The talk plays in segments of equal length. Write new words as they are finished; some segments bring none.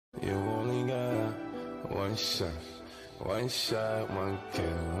one shot, one shot, one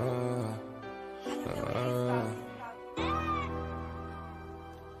kill.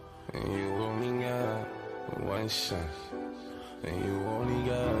 And you only got one shot, and you only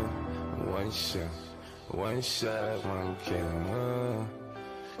got one shot, one shot, one kill.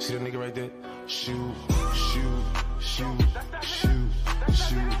 See that nigga right there? Shoot, shoot, shoot, shoot,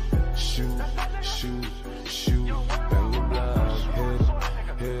 shoot, shoot, shoot, shoot. Bang the block,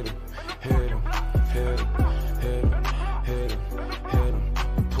 hit him, hit him, hit him, hit him, hit him, hit him.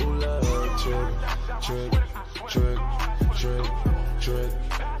 Pull up, trick, trick, trick, trick, trick,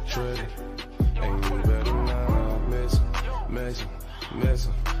 trick. And you better not miss him, miss him, miss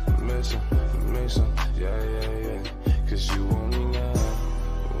him, miss him, miss him. Yeah, yeah, yeah. Cause you only got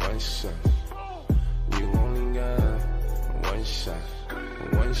one shot. You only got one shot,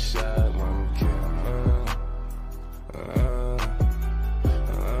 one shot, one kill.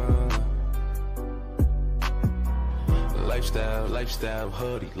 Lifestyle, lifestyle,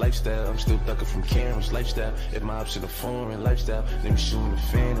 hoodie, lifestyle. I'm still ducking from cameras, lifestyle. If my option a foreign lifestyle, then we shooting the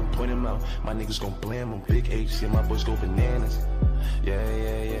phantom, point him out. My niggas gon' blam on big H, yeah, my boys go bananas. Yeah,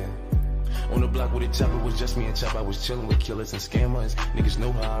 yeah, yeah. On the block with a chopper was just me and Chop. I was chillin' with killers and scammers. Niggas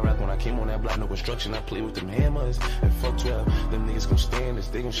know how I rock when I came on that block. No instruction, I play with them hammers. And fuck 12, them niggas gon' stand us.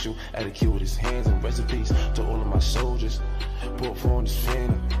 They gon' shoot at a kid with his hands. And recipes to all of my soldiers. Put for on this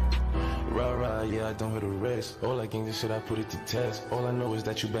phantom. Rah rah, yeah, I don't hear the rest. All I gain this shit, I put it to test. All I know is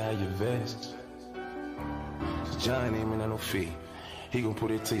that you buy your vest. Giant aiming at no feet. He gon'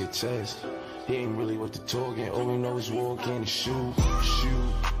 put it to your chest. He ain't really what the talking. All we know is walk in and shoot,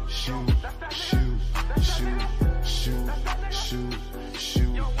 shoot, shoot, shoot, shoot, shoot, shoot,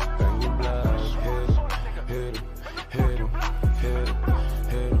 shoot. Bang the block, hit him, hit him, hit him,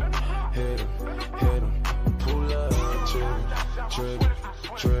 hit him, hit him, hit him. Pull up, trick, trick,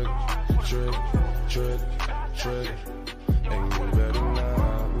 trick, trick, trick, trick. And you better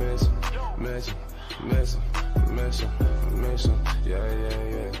not miss him, miss him, miss him, miss him, miss him. Yeah, yeah,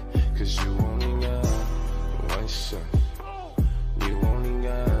 yeah. Cause you only got one shot. You only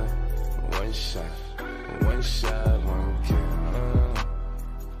got one shot, one shot, one kill.